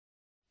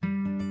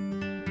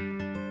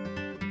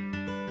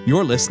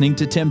You're listening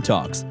to Tim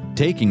Talks,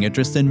 Taking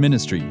Interest in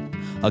Ministry,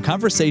 a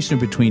conversation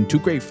between two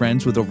great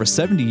friends with over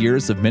 70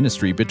 years of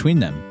ministry between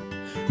them.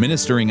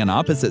 Ministering on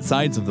opposite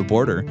sides of the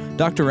border,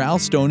 Dr. Al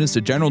Stone is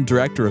the General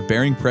Director of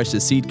Bearing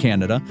Precious Seed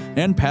Canada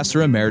and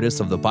Pastor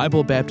Emeritus of the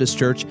Bible Baptist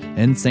Church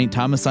in St.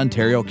 Thomas,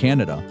 Ontario,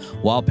 Canada,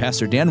 while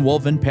Pastor Dan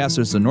Wolven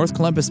pastors the North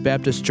Columbus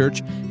Baptist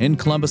Church in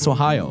Columbus,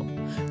 Ohio.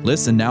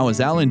 Listen now as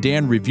Al and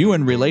Dan review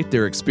and relate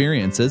their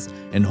experiences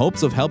in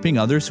hopes of helping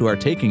others who are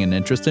taking an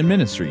interest in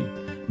ministry.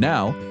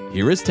 Now,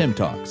 here is Tim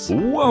Talks.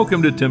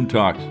 Welcome to Tim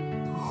Talks.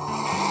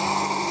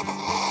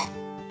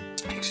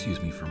 Excuse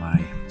me for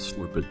my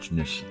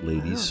slurpage-ness,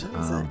 ladies. Oh, that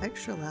was an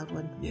extra loud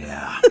one.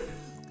 Yeah.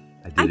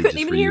 I couldn't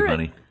even hear it.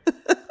 Honey.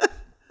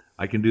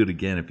 I can do it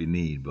again if you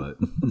need, but...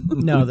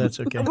 No, that's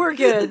okay. We're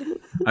good.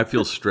 I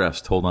feel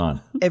stressed. Hold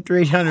on. After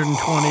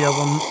 820 of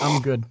them,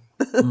 I'm good.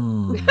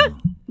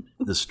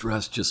 The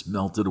stress just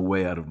melted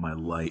away out of my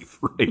life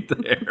right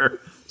there.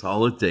 That's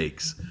all it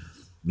takes.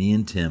 Me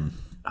and Tim.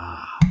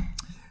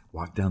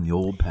 Walk down the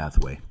old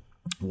pathway.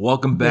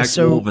 Welcome back,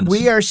 So Wolvens.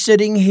 we are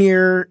sitting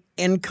here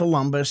in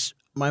Columbus.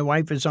 My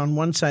wife is on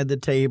one side of the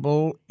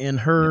table in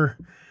her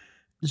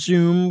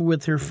Zoom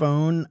with her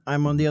phone.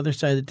 I'm on the other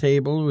side of the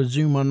table with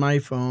Zoom on my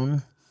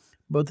phone.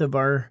 Both of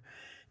our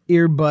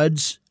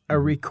earbuds are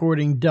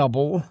recording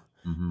double,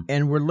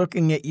 and we're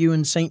looking at you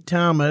in St.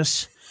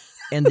 Thomas,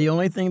 and the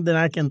only thing that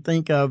I can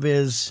think of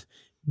is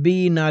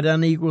be not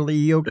unequally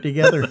yoked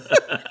together.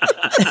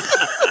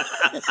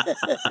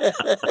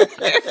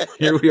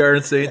 Here we are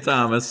in St.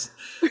 Thomas.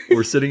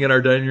 We're sitting at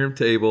our dining room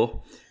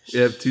table. We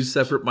have two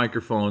separate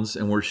microphones,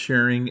 and we're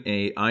sharing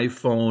a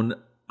iPhone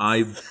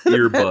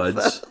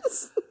earbuds.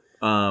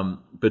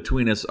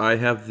 Between us, I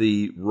have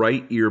the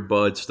right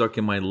earbud stuck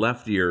in my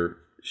left ear.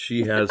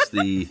 She has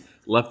the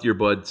left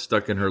earbud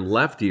stuck in her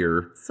left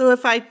ear. So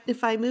if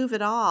I move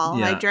at all,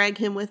 Yeah. I drag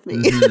him with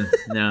me.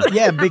 Now,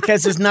 Yeah,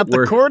 because it's not the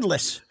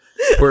cordless.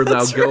 where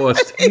thou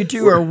goest, You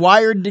two are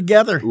wired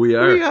together. we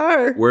are. We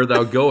are. Where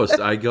thou goest,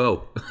 I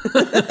go.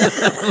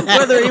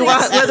 whether he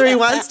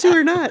wants to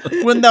or not.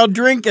 When thou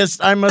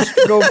drinkest, I must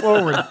go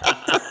forward.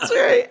 That's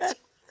right.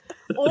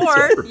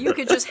 Or you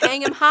could just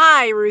hang him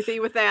high, Ruthie,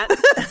 with that.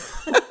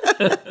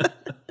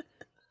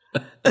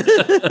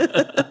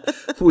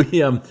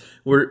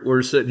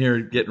 We're sitting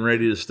here getting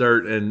ready to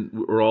start, and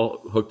we're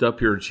all hooked up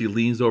here. And she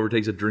leans over,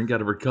 takes a drink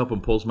out of her cup,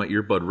 and pulls my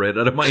earbud right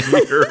out of my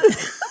ear.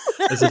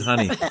 I said,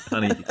 "Honey,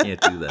 you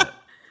can't do that."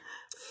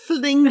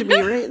 Flinged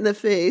me right in the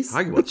face.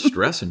 Talk about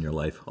stress in your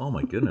life. Oh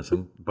my goodness,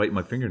 I'm biting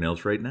my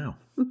fingernails right now.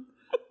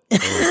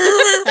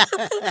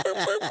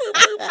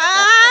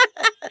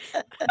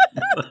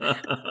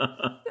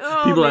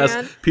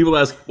 People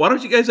ask, why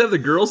don't you guys have the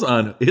girls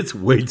on? It's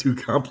way too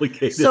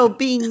complicated. So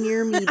being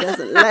near me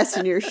doesn't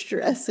lessen your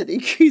stress; it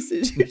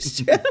increases your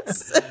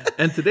stress.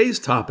 And today's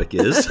topic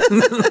is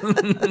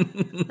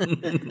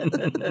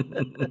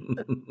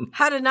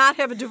How to not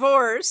have a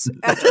divorce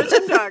after a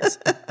Tim Talks.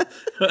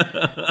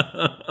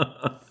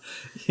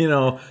 You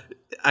know,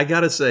 I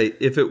gotta say,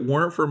 if it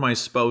weren't for my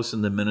spouse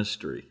in the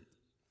ministry,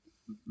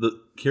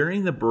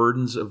 carrying the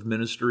burdens of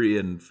ministry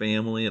and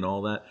family and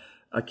all that,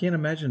 I can't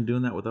imagine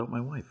doing that without my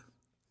wife.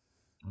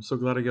 I'm so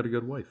glad I got a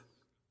good wife.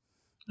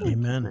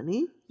 Amen.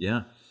 Honey,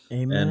 Yeah.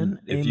 Amen. And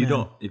if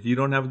Amen. you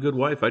don't have a good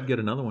wife, I'd get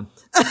another one.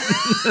 Great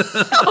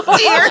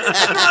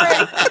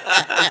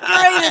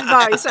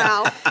advice,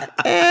 Al.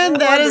 and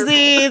that is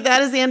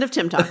the end of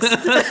Tim Talks.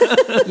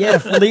 Yeah,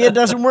 if Leah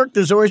doesn't work,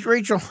 there's always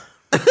Rachel.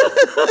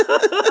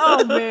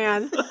 Oh,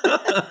 man.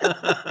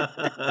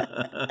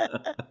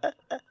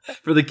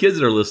 For the kids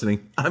that are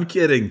listening, I'm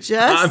kidding.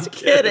 Just I'm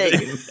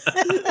kidding.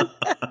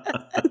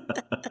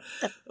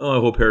 Oh, I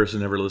hope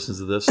Harrison never listens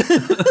to this.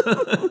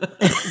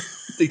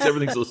 Takes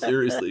everything so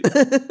seriously.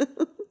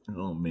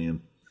 Oh,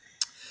 man.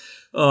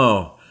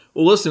 Oh,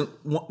 well, listen,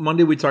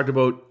 Monday we talked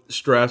about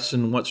stress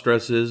and what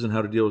stress is and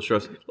how to deal with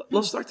stress.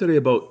 Let's talk today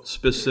about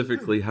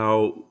specifically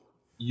how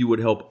you would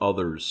help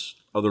others,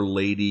 other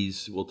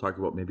ladies. We'll talk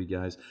about maybe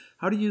guys.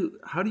 How do you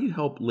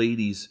help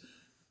ladies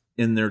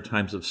in their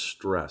times of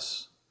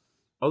stress?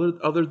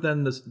 Other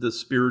than the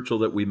spiritual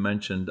that we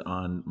mentioned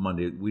on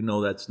Monday, we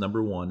know that's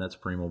number one, that's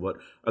primo, but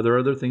are there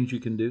other things you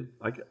can do?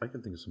 I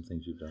can think of some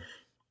things you've done.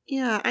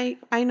 Yeah,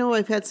 I know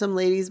I've had some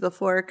ladies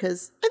before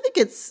because I think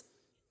it's,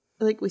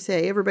 like we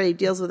say, everybody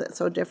deals with it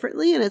so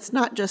differently. And it's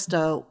not just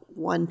a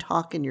one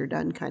talk and you're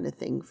done kind of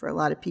thing for a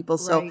lot of people.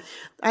 So Right.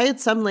 I had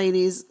some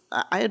ladies,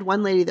 I had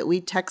one lady that we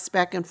text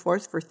back and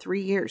forth for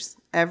 3 years.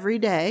 Every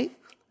day,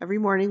 every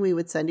morning we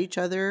would send each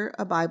other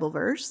a Bible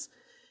verse.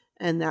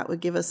 And that would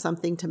give us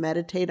something to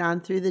meditate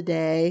on through the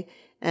day.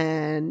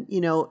 And,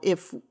 you know,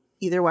 if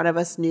either one of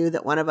us knew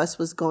that one of us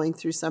was going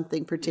through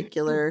something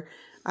particular,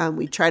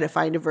 we'd try to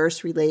find a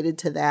verse related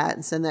to that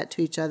and send that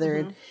to each other.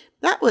 And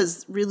that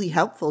was really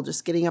helpful,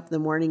 just getting up in the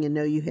morning and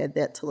know you had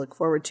that to look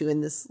forward to.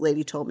 And this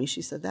lady told me,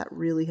 she said, that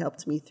really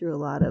helped me through a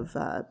lot of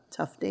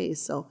tough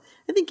days. So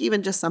I think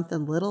even just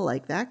something little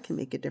like that can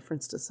make a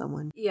difference to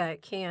someone. Yeah,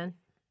 it can.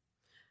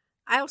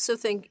 I also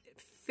think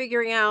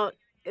figuring out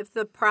if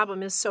the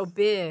problem is so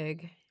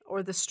big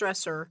or the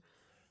stressor,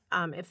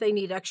 if they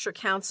need extra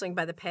counseling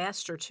by the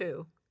pastor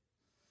too.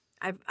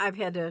 I've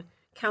had to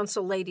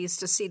counsel ladies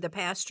to see the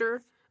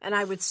pastor, and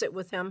I would sit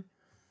with him.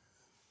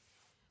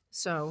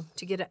 So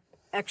to get an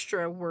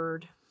extra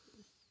word.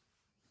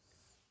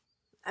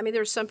 I mean,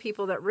 there's some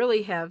people that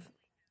really have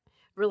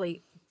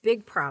really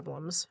big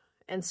problems,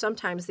 and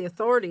sometimes the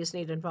authorities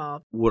need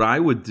involved. What I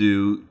would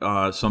do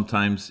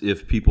sometimes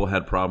if people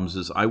had problems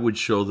is I would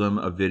show them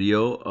a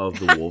video of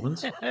the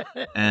Wolvens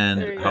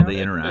and how they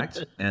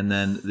interact, and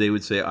then they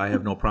would say, I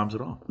have no problems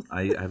at all.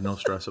 I have no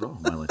stress at all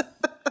in my life.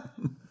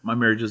 My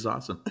marriage is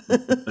awesome.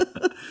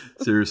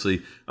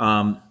 Seriously.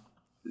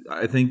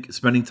 I think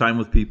spending time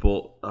with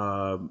people,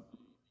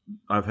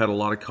 I've had a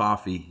lot of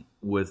coffee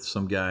with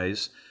some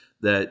guys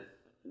that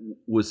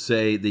would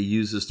say, they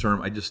use this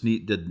term, I just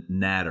need to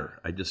natter.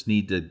 I just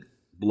need to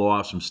blow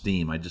off some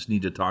steam. I just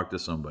need to talk to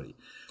somebody.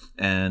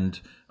 And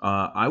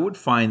I would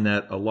find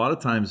that a lot of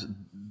times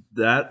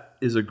that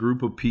is a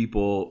group of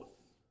people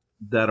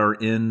that are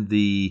in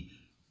the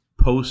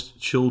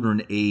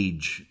post-children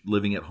age,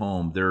 living at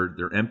home.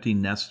 They're empty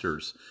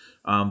nesters.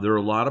 There are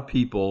a lot of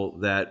people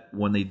that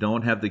when they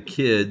don't have the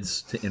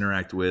kids to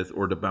interact with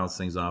or to bounce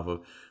things off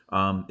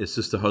of, it's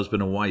just a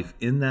husband and wife.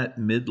 In that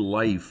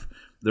midlife,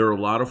 there are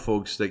a lot of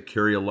folks that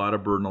carry a lot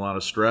of burden, a lot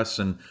of stress,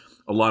 and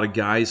a lot of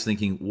guys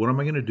thinking, what am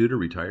I going to do to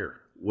retire?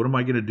 What am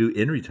I going to do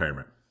in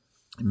retirement?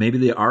 Maybe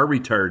they are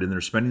retired and they're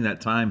spending that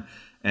time,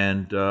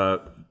 and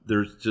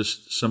there's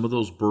just some of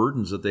those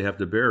burdens that they have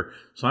to bear.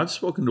 So I've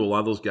spoken to a lot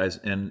of those guys,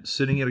 and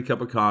sitting at a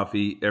cup of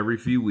coffee every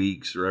few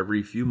weeks or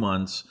every few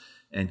months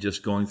and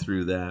just going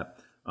through that.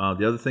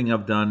 The other thing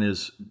I've done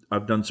is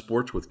I've done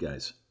sports with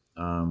guys.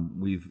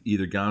 We've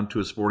either gone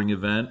to a sporting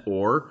event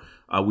or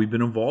we've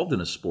been involved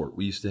in a sport.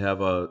 We used to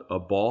have a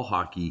ball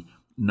hockey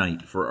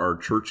night for our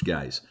church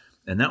guys.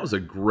 And that was a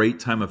great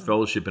time of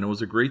fellowship. And it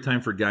was a great time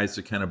for guys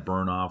to kind of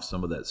burn off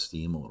some of that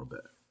steam a little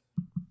bit.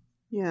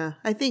 Yeah,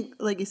 I think,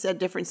 like you said,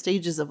 different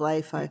stages of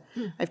life.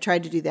 I've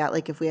tried to do that.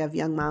 Like if we have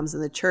young moms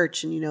in the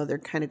church and, they're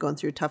kind of going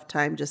through a tough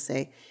time, just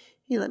say,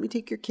 hey, let me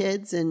take your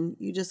kids and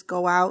you just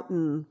go out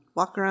and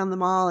walk around the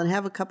mall and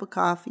have a cup of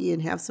coffee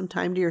and have some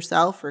time to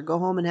yourself, or go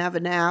home and have a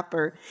nap,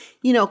 or,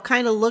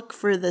 kind of look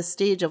for the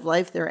stage of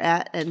life they're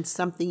at and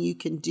something you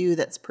can do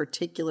that's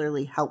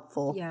particularly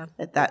helpful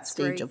at that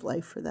stage of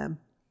life for them.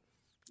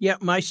 Yeah,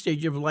 my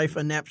stage of life,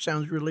 a nap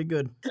sounds really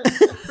good.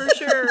 For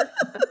sure.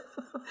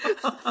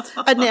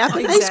 A nap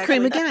and ice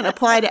cream, again,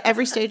 apply to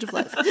every stage of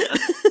life.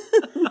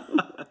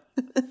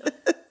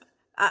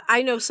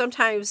 I know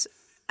sometimes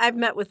I've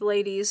met with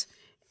ladies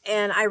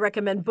and I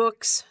recommend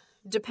books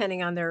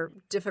depending on their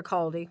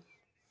difficulty.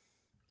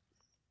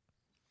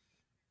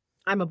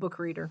 I'm a book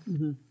reader.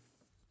 Mm-hmm.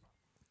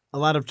 A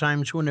lot of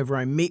times whenever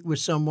I meet with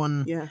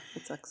someone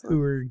that's excellent,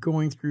 who are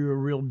going through a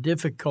real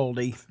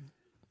difficulty,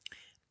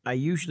 I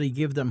usually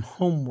give them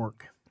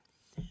homework.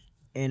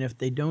 And if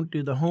they don't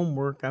do the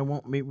homework, I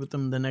won't meet with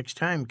them the next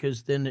time,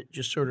 because then it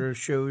just sort of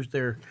shows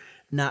they're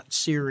not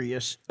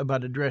serious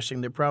about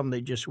addressing the problem.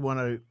 They just want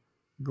to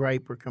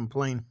gripe or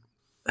complain.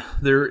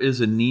 There is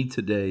a need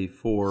today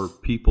for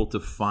people to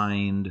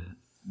find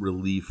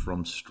relief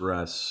from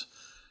stress.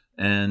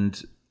 And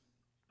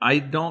I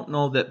don't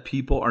know that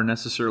people are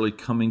necessarily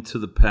coming to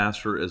the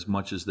pastor as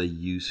much as they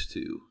used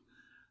to.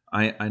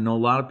 I know a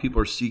lot of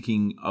people are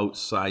seeking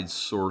outside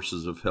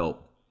sources of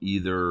help,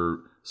 either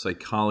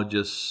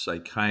psychologists,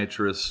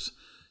 psychiatrists,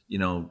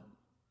 it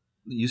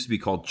used to be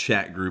called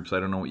chat groups. I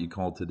don't know what you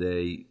call it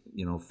today,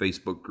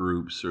 Facebook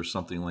groups or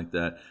something like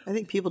that. I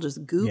think people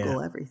just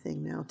Google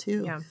everything now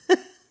too. Yeah.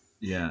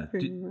 Yeah.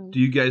 Do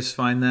you guys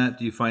find that?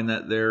 Do you find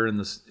that there in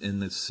the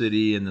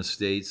city, in the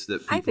States,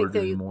 that people are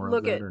doing more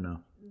of that, or no?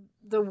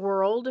 The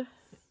world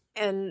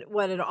and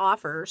what it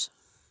offers,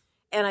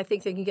 and I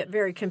think they can get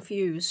very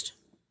confused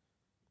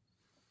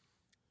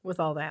with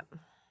all that.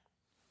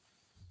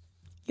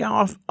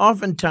 Yeah,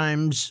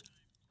 oftentimes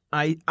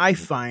I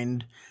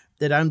find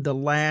that I'm the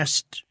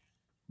last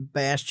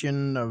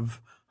bastion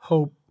of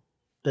hope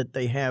that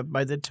they have.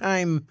 By the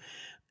time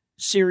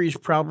serious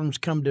problems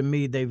come to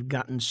me, they've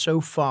gotten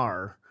so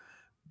far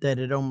that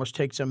it almost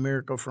takes a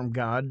miracle from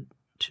God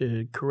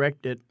to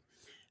correct it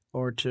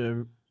or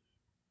to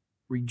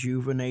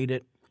rejuvenate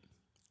it,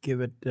 give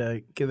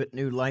it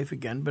new life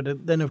again.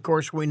 But then, of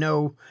course, we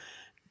know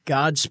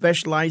God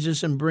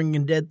specializes in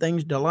bringing dead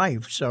things to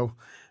life, so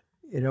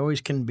it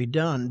always can be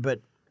done,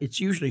 but it's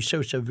usually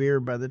so severe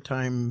by the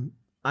time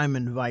I'm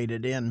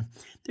invited in.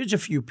 There's a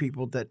few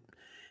people that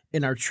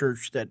in our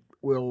church that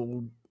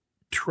will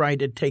try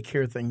to take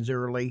care of things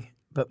early,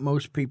 but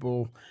most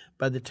people,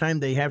 by the time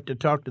they have to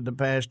talk to the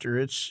pastor,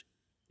 it's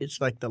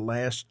like the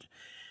last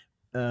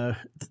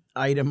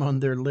item on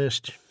their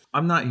list.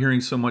 I'm not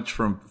hearing so much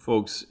from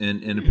folks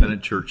in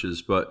independent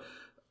churches, but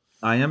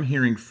I am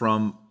hearing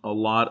from a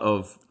lot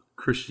of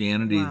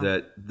Christianity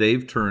that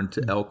they've turned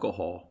to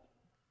alcohol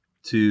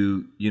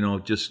to,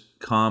 just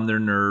calm their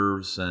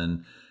nerves,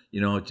 and,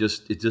 it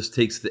just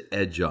takes the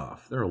edge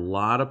off. There are a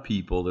lot of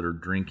people that are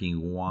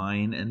drinking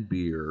wine and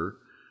beer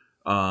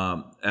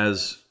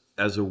as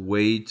a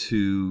way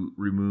to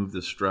remove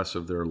the stress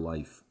of their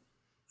life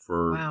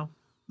for Wow.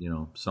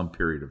 some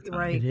period of time.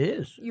 Right. It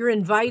is. You're I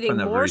inviting find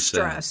that more very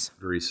stress sad.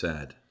 Very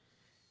sad.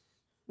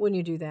 when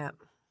you do that.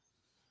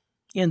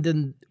 And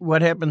then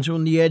what happens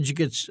when the edge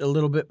gets a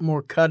little bit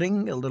more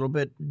cutting, a little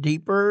bit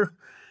deeper?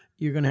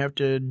 You're going to have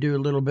to do a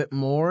little bit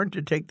more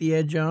to take the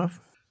edge off.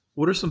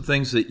 What are some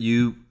things that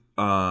you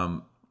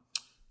have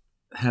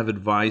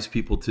advised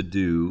people to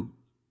do?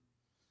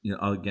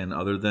 Again,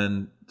 other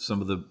than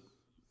some of the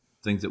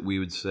things that we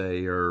would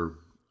say are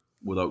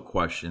without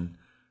question,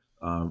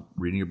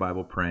 reading your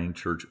Bible, praying,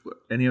 church.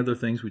 Any other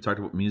things? We talked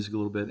about music a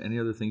little bit. Any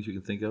other things you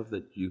can think of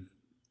that you've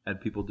had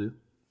people do?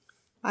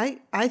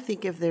 I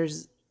think if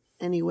there's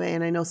any way,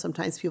 and I know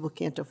sometimes people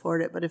can't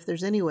afford it, but if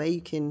there's any way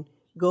you can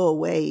go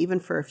away, even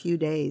for a few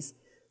days,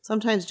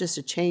 sometimes just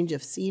a change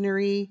of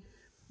scenery,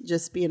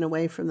 just being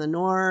away from the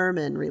norm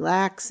and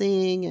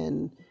relaxing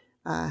and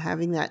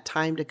having that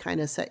time to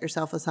kind of set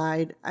yourself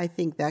aside, I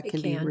think that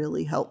can be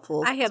really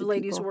helpful. I have to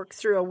ladies people. work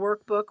through a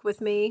workbook with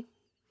me.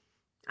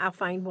 I'll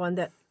find one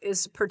that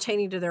is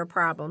pertaining to their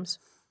problems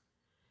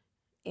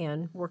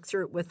and work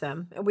through it with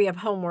them. And we have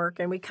homework,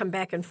 and we come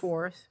back and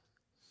forth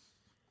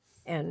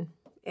and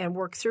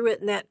work through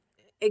it. And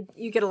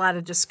you get a lot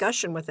of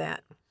discussion with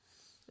that.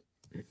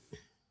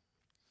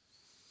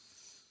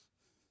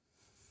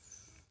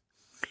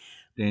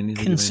 Dan,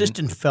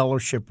 Consistent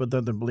fellowship with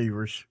other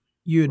believers.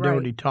 You had Right.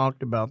 already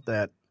talked about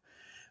that.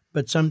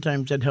 But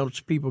sometimes it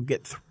helps people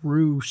get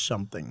through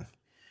something.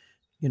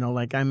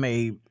 Like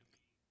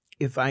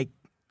if I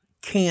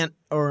can't,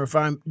 or if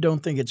I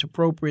don't think it's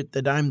appropriate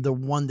that I'm the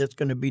one that's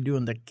going to be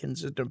doing the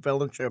consistent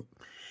fellowship,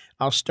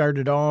 I'll start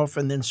it off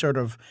and then sort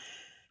of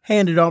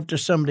hand it off to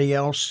somebody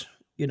else.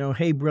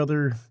 Hey,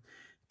 brother,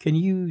 can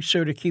you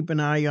sort of keep an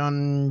eye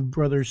on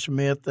Brother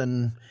Smith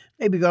and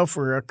maybe go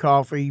for a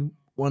coffee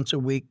once a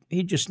week?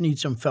 He just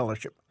needs some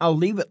fellowship. I'll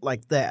leave it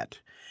like that.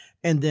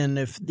 And then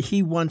if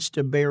he wants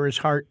to bear his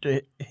heart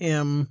to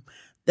him,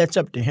 that's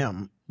up to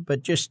him.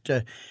 But just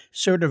to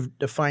sort of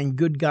define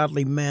good,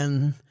 godly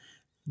men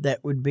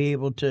that would be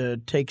able to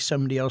take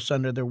somebody else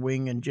under their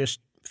wing and just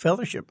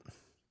fellowship.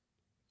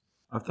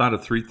 I've thought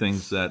of 3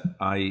 things that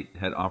I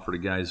had offered to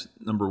guys.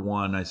 Number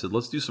 1, I said,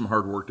 let's do some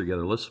hard work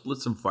together. Let's split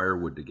some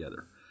firewood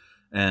together.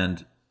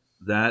 And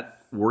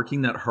that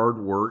working that hard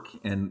work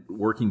and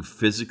working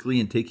physically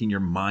and taking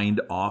your mind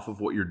off of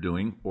what you're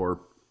doing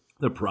or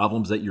the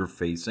problems that you're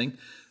facing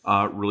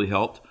really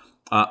helped.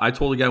 I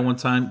told a guy one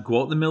time, go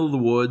out in the middle of the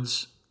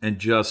woods and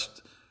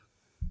just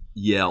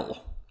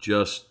yell.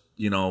 Just,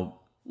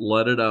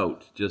 let it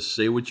out. Just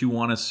say what you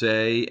want to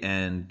say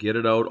and get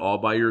it out all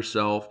by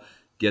yourself.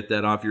 Get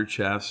that off your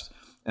chest.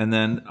 And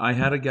then I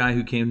had a guy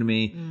who came to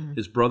me.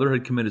 His brother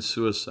had committed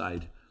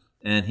suicide,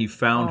 and he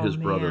found his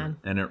brother, man.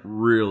 and it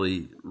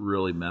really,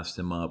 really messed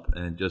him up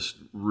and just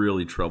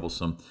really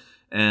troublesome.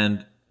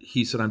 And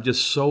he said, I'm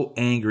just so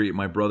angry at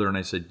my brother. And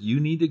I said,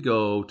 you need to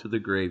go to the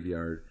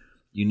graveyard.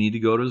 You need to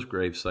go to his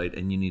gravesite,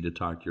 and you need to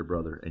talk to your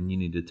brother, and you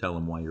need to tell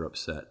him why you're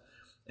upset,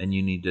 and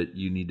you need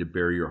to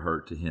bare your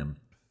heart to him.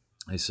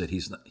 I said,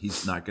 he's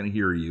not going to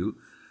hear you,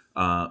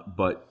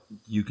 but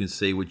you can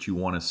say what you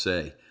want to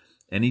say.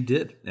 And he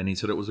did. And he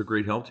said it was a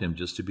great help to him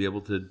just to be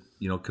able to,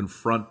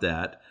 confront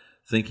that,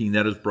 thinking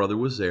that his brother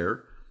was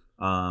there,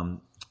 and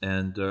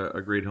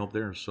a great help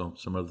there. So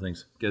some other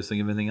things. You guys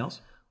think of anything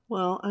else?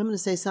 Well, I'm going to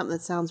say something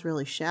that sounds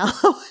really shallow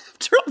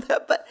after all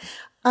that, but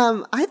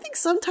I think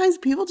sometimes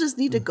people just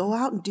need to go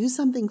out and do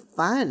something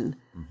fun.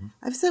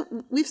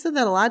 We've said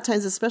that a lot of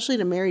times, especially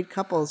to married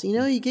couples.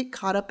 You get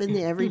caught up in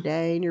the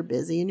everyday, and you're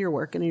busy, and you're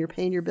working, and you're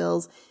paying your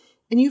bills,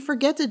 and you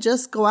forget to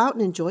just go out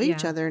and enjoy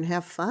each other and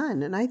have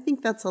fun. And I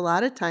think that's a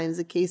lot of times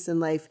the case in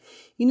life.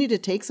 You need to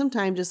take some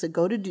time just to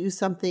go to do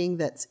something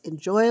that's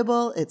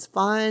enjoyable. It's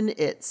fun.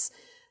 It's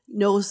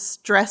no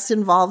stress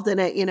involved in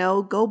it.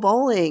 Go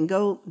bowling,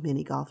 go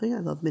mini golfing. I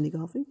love mini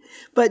golfing,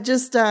 but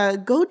just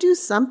go do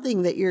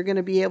something that you're going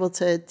to be able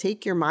to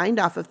take your mind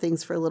off of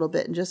things for a little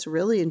bit and just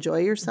really enjoy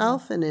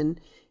yourself and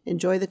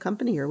enjoy the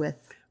company you're with.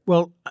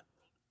 Well,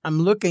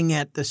 I'm looking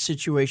at the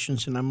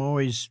situations, and I'm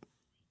always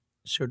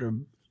sort of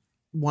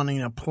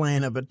wanting a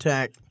plan of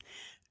attack.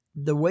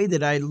 The way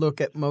that I look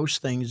at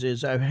most things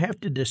is I have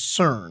to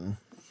discern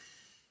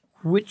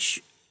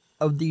which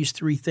of these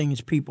 3 things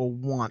people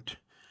want.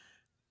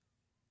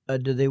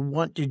 Do they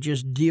want to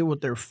just deal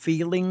with their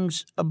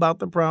feelings about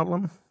the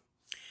problem?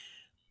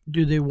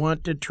 Do they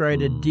want to try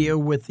to deal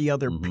with the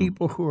other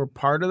people who are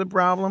part of the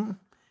problem?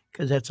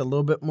 Because that's a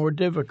little bit more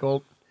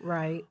difficult.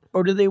 Right.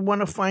 Or do they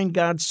want to find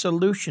God's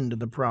solution to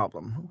the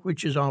problem,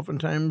 which is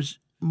oftentimes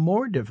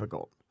more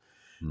difficult?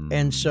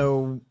 And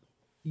so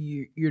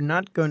you're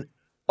not going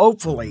 –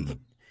 hopefully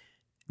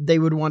they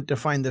would want to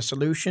find the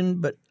solution,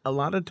 but a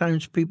lot of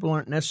times people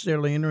aren't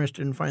necessarily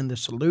interested in finding the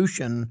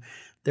solution.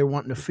 They're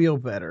wanting to feel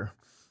better.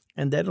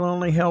 And that'll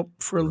only help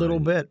for a little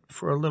bit,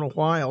 for a little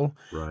while.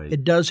 Right.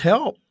 It does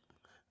help,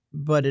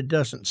 but it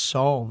doesn't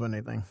solve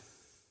anything.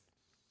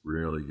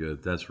 Really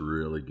good. That's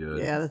really good.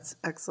 Yeah, that's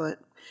excellent.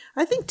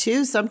 I think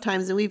too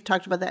sometimes, and we've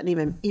talked about that,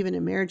 and even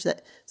in marriage,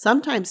 that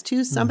sometimes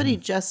too somebody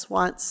just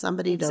wants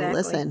somebody to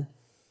listen.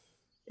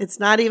 It's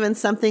not even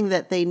something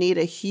that they need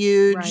a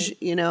huge,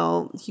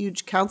 Right.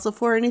 huge counsel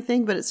for or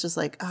anything, but it's just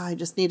like, oh, I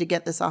just need to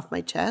get this off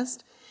my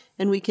chest.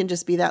 And we can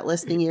just be that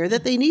listening ear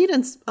that they need.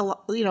 And, a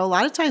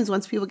lot of times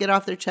once people get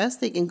off their chest,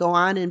 they can go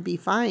on and be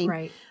fine.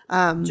 Right.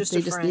 They Just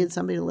a just friend. need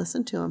somebody to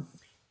listen to them.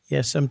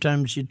 Yeah,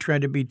 sometimes you try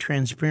to be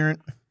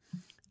transparent.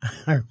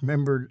 I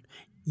remember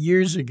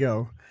years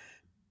ago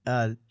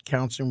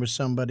counseling with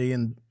somebody,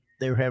 and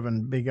they were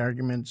having big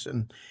arguments,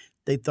 and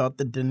they thought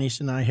that Denise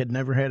and I had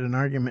never had an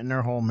argument in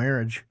our whole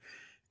marriage.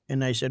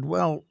 And I said,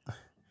 well,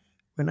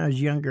 when I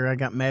was younger, I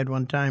got mad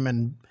one time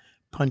and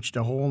punched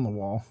a hole in the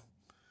wall.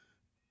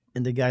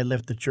 And the guy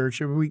left the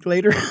church a week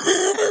later.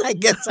 I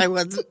guess I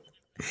wasn't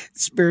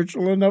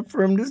spiritual enough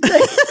for him to stay.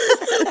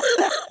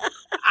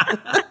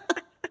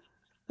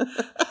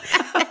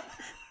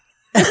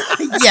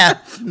 Yeah.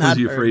 Was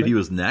he afraid he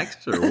was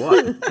next or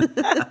what?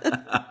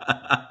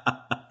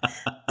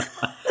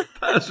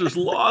 Pastor's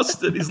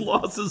lost it. He's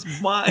lost his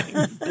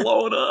mind,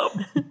 blowing up.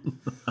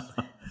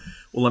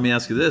 Well, let me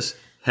ask you this.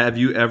 Have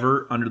you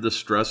ever, under the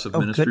stress of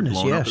ministry, goodness,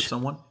 blown up yes. at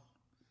someone?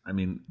 I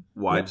mean,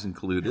 wives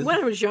included. When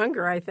I was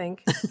younger, I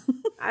think.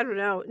 I don't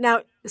know.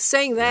 Now,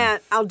 saying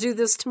that, I'll do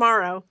this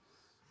tomorrow.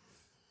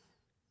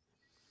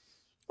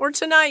 Or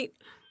tonight.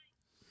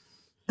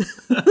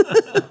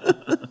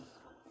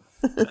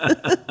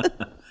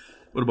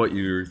 What about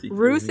you, Ruthie?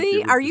 Ruthie,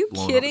 You ever are you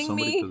blown up at kidding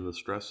somebody me? because of the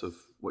stress of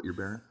what you're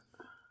bearing?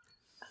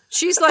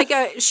 She's like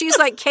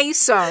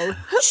queso.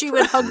 She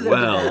would hug them.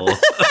 Well.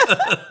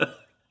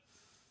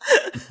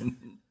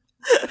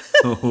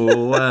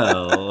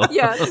 Well.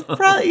 Yes.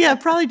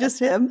 Probably just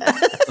him.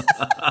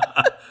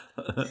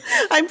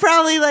 I'm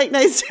probably like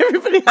nice to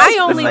everybody else. I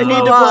only if I need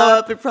to blow blow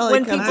up up. It probably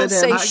when comes people at him.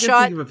 say I can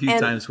shut think of a few and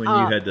times when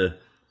up. you had to.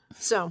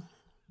 So,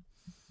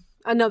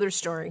 another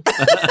story.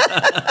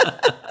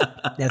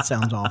 That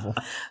sounds awful.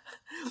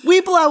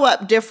 We blow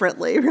up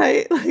differently,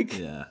 right? Like,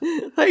 Yeah.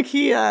 like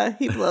he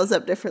blows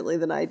up differently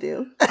than I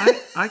do.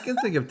 I can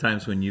think of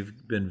times when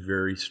you've been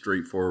very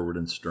straightforward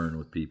and stern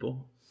with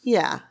people.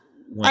 Yeah.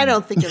 When- I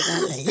don't think of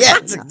that. as Yeah,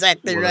 that's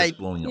exactly Well, that's right.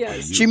 blowing up Yes. by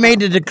you. She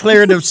made a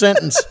declarative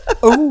sentence.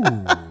 Oh,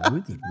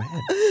 Ruthie's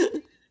mad.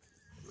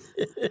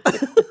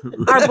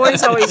 Our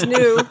boys always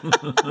knew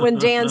when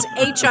Dan's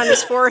H on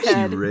his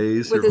forehead She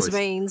raised with her his voice.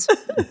 veins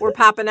were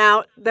popping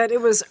out that it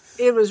was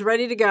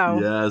ready to go.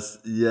 Yes,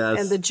 yes.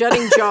 And the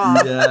jutting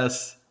jaw.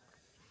 Yes.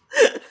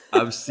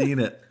 I've seen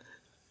it.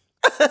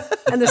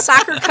 And the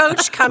soccer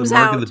coach The comes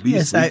mark out. of the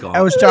beast. Yes,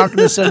 I was talking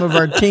to some of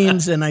our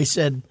teens, and I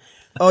said,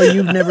 "Oh,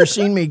 you've never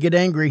seen me get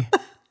angry."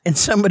 And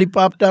somebody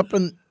popped up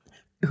and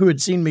who had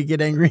seen me get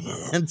angry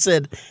and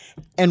said,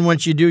 "And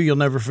once you do, you'll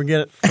never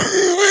forget it."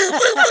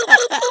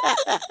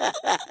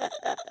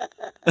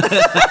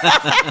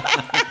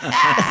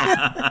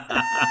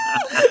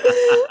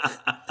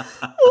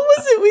 What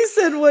was it we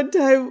said one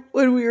time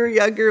when we were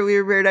younger, we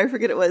were married? I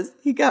forget it was.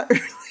 He got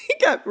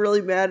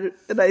really mad,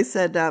 and I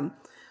said, "Oh,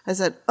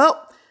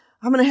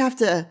 I'm gonna have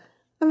to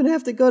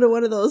go to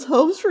one of those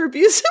homes for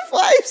abusive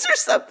wives or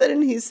something."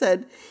 And he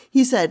said,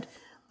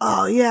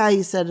 "Oh yeah,"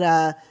 he said,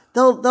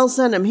 "they'll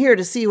send him here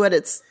to see what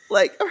it's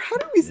like." Or how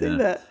did we say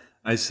that?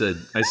 I said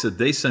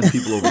they send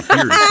people over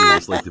here to see what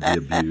it's like to be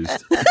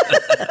abused.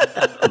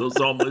 Those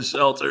homeless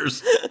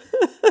shelters.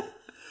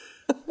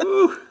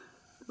 Woo.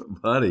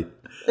 Buddy.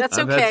 That's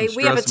I've had okay. some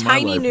We have a stress in my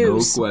tiny life,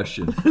 noose No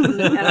question.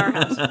 at our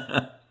house.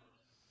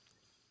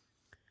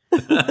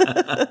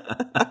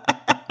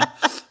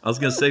 I was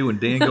going to say, when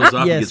Dan goes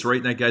off, Yes. he gets right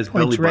in that guy's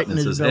Points belly right button in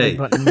and his says, belly "Hey,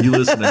 button." you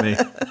listen to me."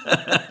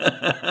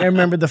 I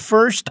remember the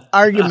first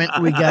argument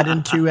we got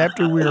into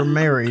after we were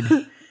married,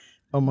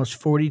 almost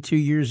 42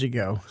 years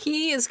ago.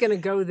 He is going to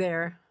go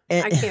there.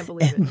 I can't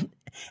believe it.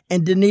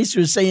 And Denise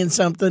was saying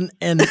something,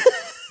 and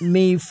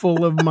me,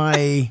 full of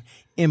my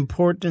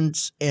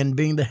importance and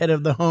being the head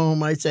of the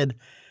home, I said,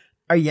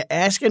 "Are you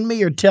asking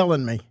me or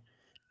telling me?"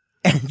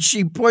 And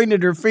she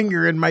pointed her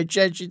finger in my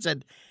chest. She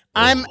said,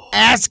 "I'm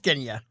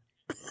asking you."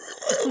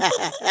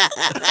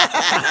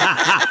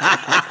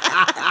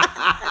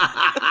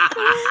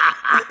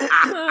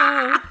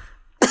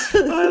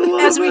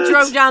 As we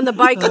drove down the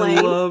bike I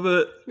lane. love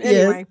it.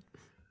 Anyway,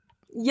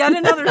 yet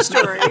another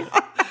story.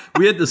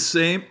 We had the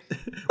same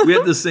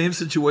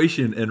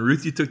situation, and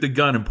Ruthie took the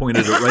gun and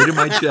pointed it right in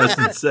my chest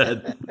and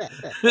said,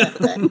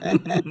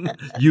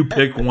 "You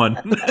pick one."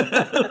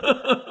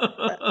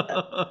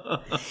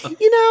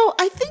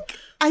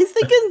 I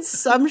think in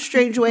some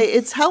strange way,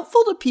 it's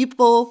helpful to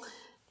people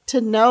to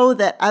know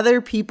that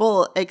other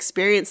people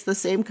experience the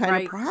same kind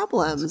Right. of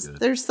problems.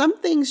 There's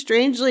something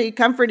strangely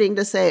comforting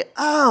to say,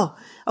 "Oh,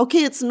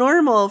 okay, it's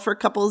normal for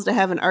couples to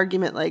have an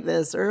argument like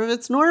this, or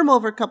it's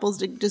normal for couples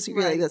to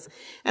disagree like this."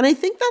 And I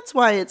think that's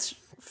why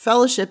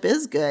fellowship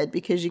is good,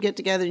 because you get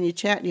together and you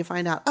chat and you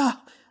find out, "Oh,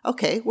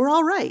 okay, we're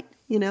all right."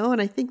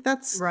 And I think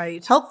that's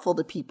Right. helpful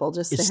to people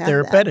just It's to have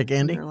therapeutic, that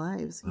Andy. in their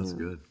lives. That's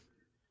good.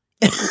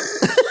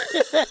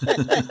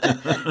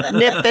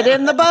 Nip it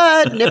in the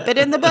bud. Nip it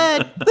in the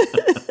bud.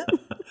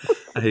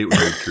 I hate when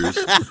you're truce.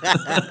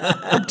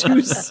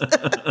 Deuce.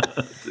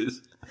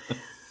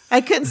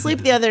 I couldn't sleep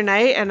the other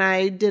night, and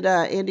I did a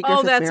Andy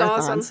Griffith that's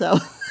marathon, awesome. so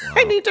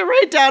I need to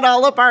write down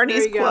all of Barney's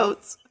There you go.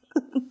 quotes.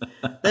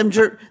 them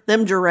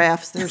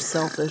giraffes, they're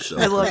selfish.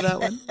 I love that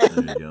one.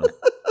 There you go.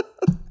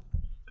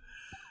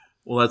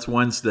 Well, that's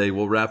Wednesday.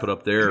 We'll wrap it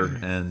up there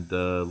and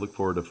look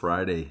forward to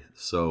Friday.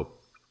 So,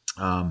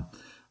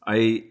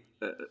 Friday,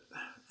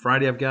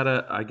 I got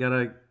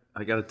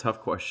a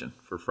tough question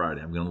for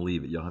Friday. I'm going to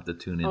leave it. You'll have to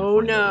tune in.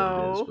 Oh, to find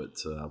out what it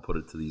is, but I'll put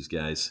it to these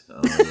guys.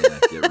 Oh yeah,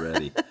 get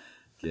ready,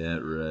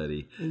 get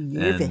ready,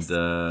 Nervous.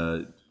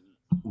 and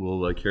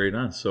we'll carry it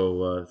on.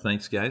 So,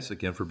 thanks, guys,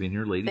 again for being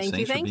here, ladies.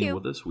 Thanks for being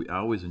with us. We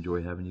always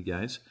enjoy having you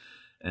guys.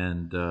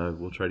 And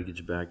we'll try to get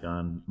you back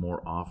on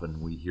more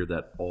often. We hear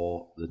that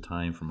all the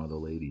time from other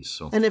ladies.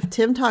 So, And if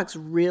Tim Talks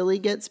really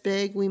gets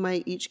big, we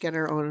might each get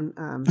our own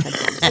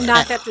headphones. And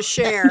not have to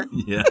share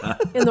yeah,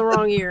 in the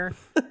wrong ear.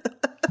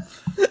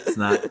 it's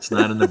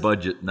not in the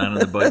budget. Not in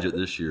the budget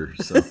this year.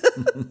 So,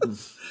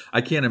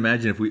 I can't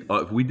imagine if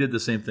we did the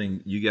same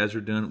thing you guys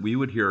are doing, we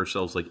would hear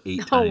ourselves like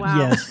 8 times. Oh, wow.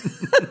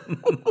 Yes.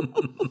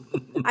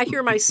 I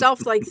hear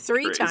myself like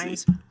 3 Crazy.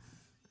 times.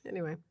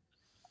 Anyway.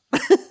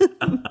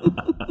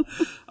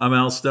 I'm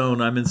Al Stone.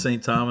 I'm in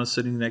St. Thomas,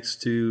 sitting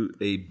next to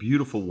a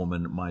beautiful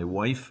woman, my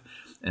wife,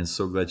 and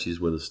so glad she's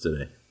with us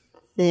today.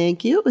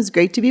 Thank you. It was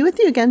great to be with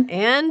you again.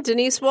 And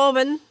Denise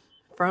Wolven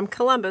from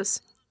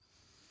Columbus.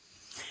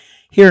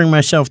 Hearing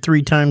myself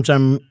 3 times,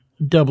 I'm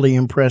doubly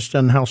impressed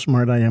on how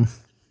smart I am.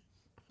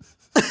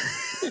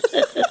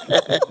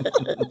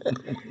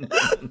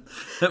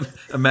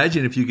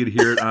 Imagine if you could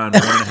hear it on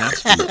 1.5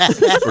 speed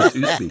or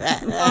 2 speed.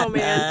 Oh,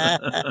 man.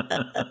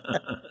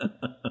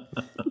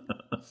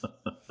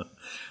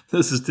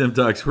 This is Tim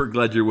Talks. We're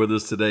glad you're with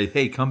us today.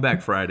 Hey, come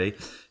back Friday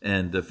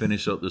and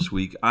finish out this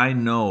week. I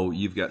know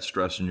you've got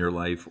stress in your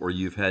life or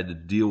you've had to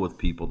deal with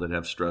people that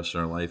have stress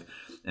in their life,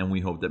 and we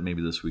hope that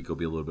maybe this week will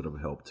be a little bit of a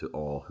help to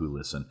all who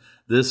listen.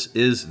 This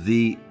is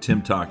the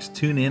Tim Talks.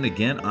 Tune in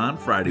again on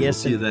Friday. Yes,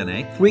 we'll see you then,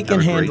 eh? We can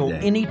Have a great handle day.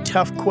 any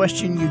tough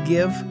question you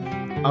give.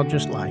 I'll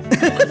just lie.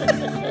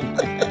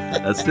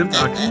 That's Tim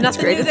Talks.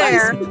 Nothing great new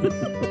there.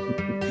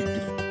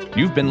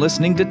 You've been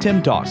listening to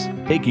Tim Talks,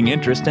 taking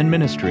interest in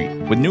ministry,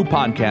 with new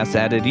podcasts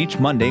added each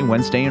Monday,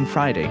 Wednesday, and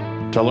Friday.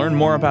 To learn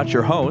more about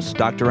your hosts,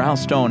 Dr. Al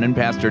Stone and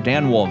Pastor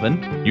Dan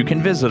Wolven, you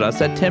can visit us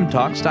at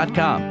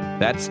timtalks.com.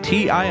 That's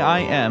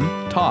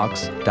TIIM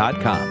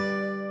Talks.com.